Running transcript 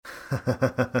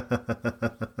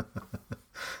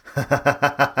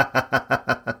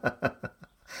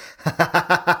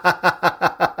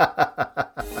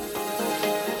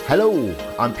Hello,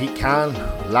 I'm Pete Can,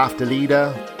 laughter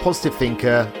leader, positive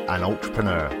thinker and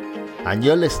entrepreneur. And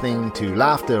you're listening to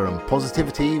Laughter and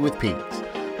Positivity with Pete,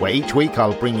 where each week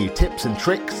I'll bring you tips and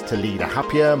tricks to lead a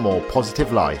happier, more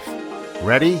positive life.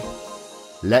 Ready?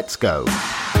 Let's go.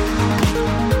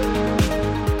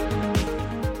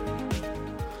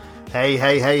 Hey,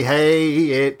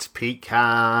 it's Pete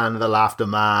Can, the Laughter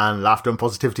Man, Laughter and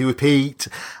Positivity with Pete.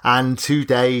 And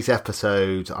today's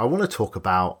episode, I want to talk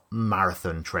about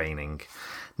marathon training.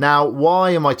 Now,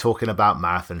 why am I talking about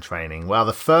marathon training? Well,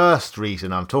 the first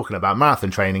reason I'm talking about marathon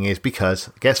training is because,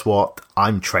 guess what?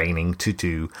 I'm training to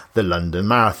do the London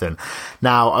Marathon.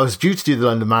 Now, I was due to do the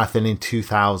London Marathon in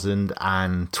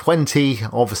 2020.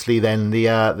 Obviously, then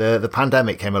the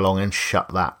pandemic came along and shut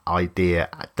that idea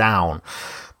down.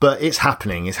 But it's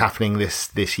happening. It's happening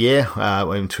this year,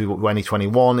 in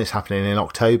 2021. It's happening in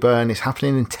October, and it's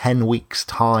happening in 10 weeks'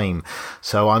 time.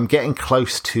 So I'm getting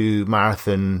close to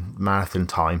marathon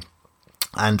time.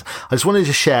 And I just wanted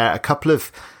to share a couple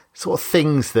of sort of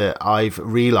things that I've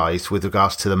realized with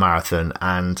regards to the marathon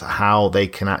and how they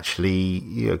can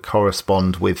actually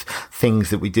correspond with things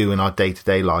that we do in our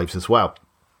day-to-day lives as well.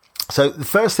 So the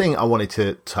first thing I wanted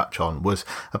to touch on was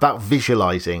about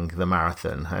visualizing the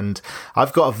marathon. And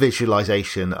I've got a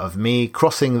visualization of me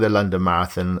crossing the London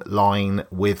Marathon line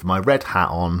with my red hat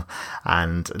on.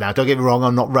 And now, don't get me wrong,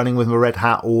 I'm not running with my red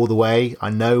hat all the way. I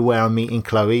know where I'm meeting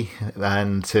Chloe,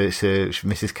 and to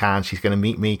Mrs. Can, she's going to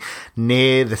meet me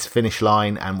near this finish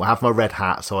line, and we'll have my red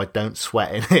hat so I don't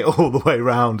sweat in it all the way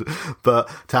around.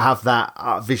 But to have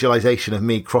that visualization of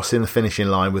me crossing the finishing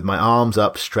line with my arms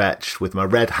upstretched, with my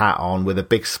red hat on, with a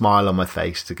big smile on my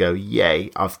face to go, yay,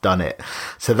 I've done it.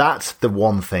 So that's the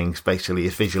one thing, basically,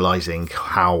 is visualizing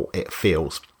how it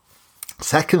feels.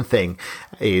 Second thing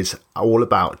is all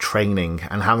about training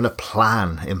and having a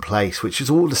plan in place, which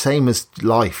is all the same as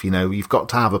life. You've got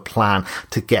to have a plan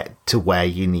to get to where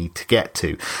you need to get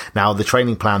to. Now, the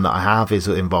training plan that I have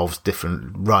involves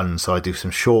different runs. So I do some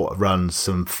short runs,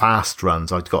 some fast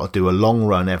runs. I've got to do a long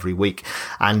run every week,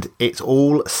 and it's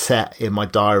all set in my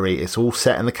diary. It's all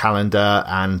set in the calendar,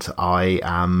 and I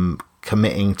am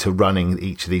committing to running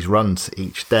each of these runs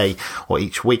each day or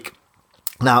each week.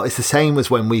 Now, it's the same as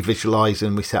when we visualize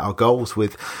and we set our goals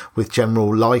with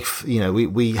general life.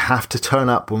 We have to turn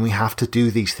up when we have to do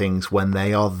these things when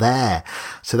they are there.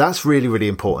 So that's really, really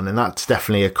important. And that's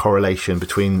definitely a correlation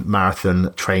between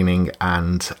marathon training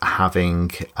and having,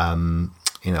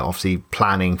 obviously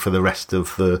planning for the rest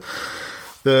of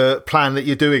the plan that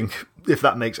you're doing, if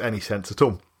that makes any sense at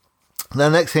all. The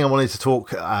next thing I wanted to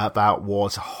talk about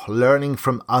was learning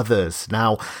from others.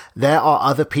 Now, there are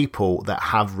other people that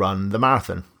have run the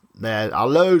marathon. There are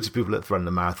loads of people that run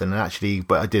the marathon, and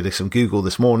but I did some Google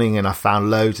this morning and I found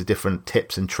loads of different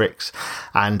tips and tricks,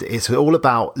 and it's all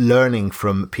about learning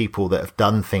from people that have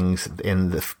done things in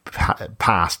the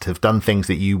past, have done things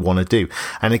that you want to do.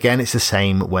 And again, it's the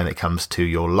same when it comes to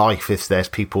your life. If there's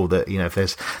people that, if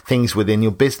there's things within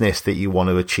your business that you want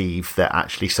to achieve that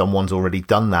actually someone's already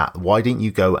done that, why didn't you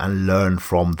go and learn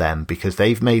from them? Because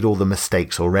they've made all the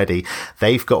mistakes already.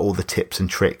 They've got all the tips and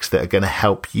tricks that are going to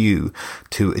help you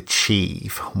to achieve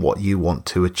what you want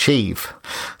to achieve.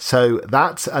 So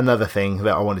that's another thing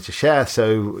that I wanted to share.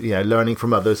 So, learning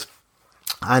from others.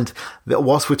 And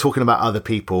whilst we're talking about other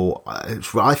people,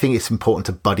 I think it's important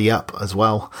to buddy up as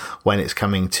well when it's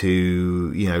coming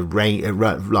to,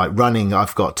 like running.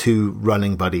 I've got two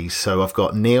running buddies. So I've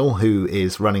got Neil, who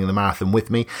is running the marathon with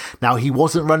me. Now, he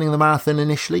wasn't running the marathon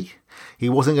initially. He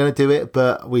wasn't going to do it,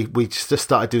 but we just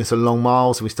started doing some long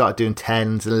miles, and we started doing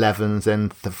 10s and 11s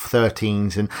and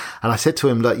 13s. And I said to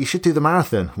him, look, you should do the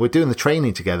marathon. We're doing the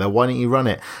training together. Why don't you run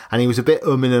it? And he was a bit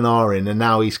and ahhing, and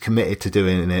now he's committed to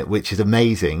doing it, which is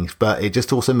amazing. But it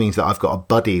just also means that I've got a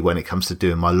buddy when it comes to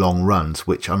doing my long runs,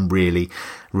 which I'm really,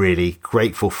 really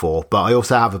grateful for. But I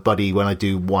also have a buddy when I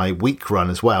do my week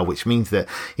run as well, which means that,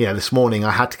 this morning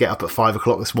I had to get up at 5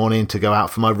 o'clock this morning to go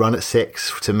out for my run at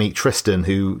 6 to meet Tristan,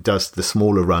 who does the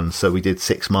smaller runs. So we did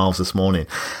 6 miles this morning,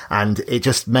 and it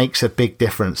just makes a big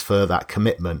difference for that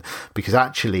commitment, because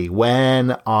actually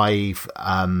when I've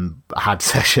had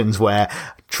sessions where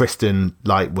Tristan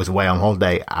was away on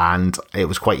holiday, and it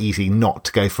was quite easy not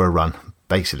to go for a run,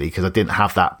 basically, because I didn't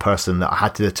have that person that I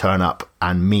had to turn up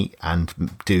and meet and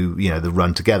do, the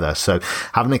run together. So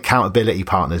having an accountability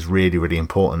partner is really, really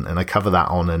important. And I cover that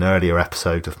on an earlier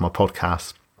episode of my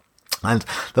podcast. And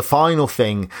the final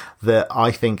thing that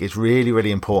I think is really,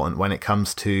 really important when it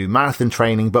comes to marathon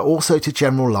training, but also to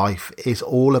general life, is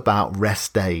all about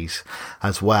rest days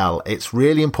as well. It's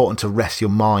really important to rest your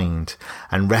mind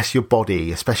and rest your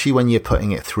body, especially when you're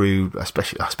putting it through,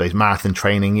 especially, I suppose, marathon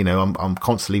training. You know, I'm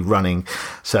constantly running,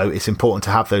 so it's important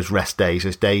to have those rest days,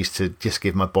 those days to just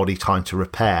give my body time to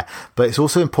repair. But it's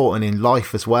also important in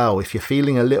life as well. If you're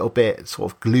feeling a little bit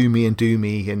sort of gloomy and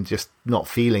doomy and just not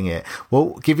feeling it,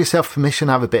 well, give yourself permission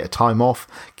to have a bit of time off.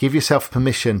 Give yourself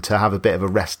permission to have a bit of a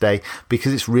rest day,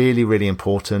 because it's really, really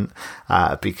important,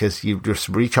 because you just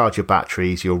recharge your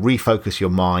batteries, you'll refocus your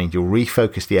mind, you'll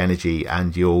refocus the energy,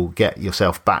 and you'll get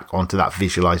yourself back onto that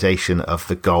visualization of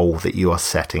the goal that you are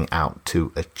setting out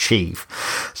to achieve.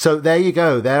 So there you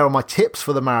go. There are my tips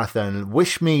for the marathon.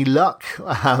 Wish me luck.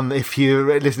 If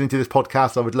you're listening to this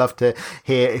podcast, I would love to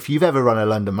hear if you've ever run a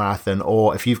London Marathon,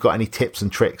 or if you've got any tips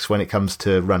and tricks when it comes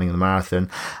to running the marathon.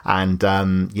 And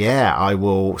I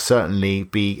will certainly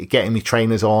be getting me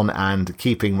trainers on and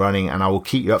keeping running, and I will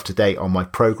keep you up to date on my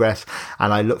progress,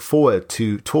 and I look forward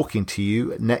to talking to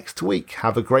you next week.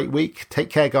 Have a great week. Take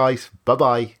care, guys. Bye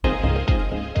bye.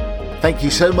 Thank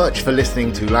you so much for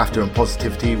listening to Laughter and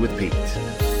Positivity with Pete.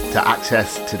 To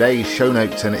access today's show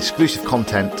notes and exclusive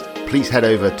content, please head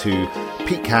over to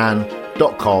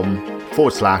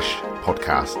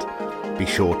petecan.com/podcast. Be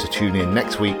sure to tune in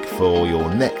next week for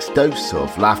your next dose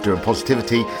of laughter and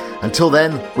positivity. Until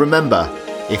then, remember,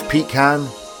 if Pete can,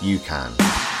 you can.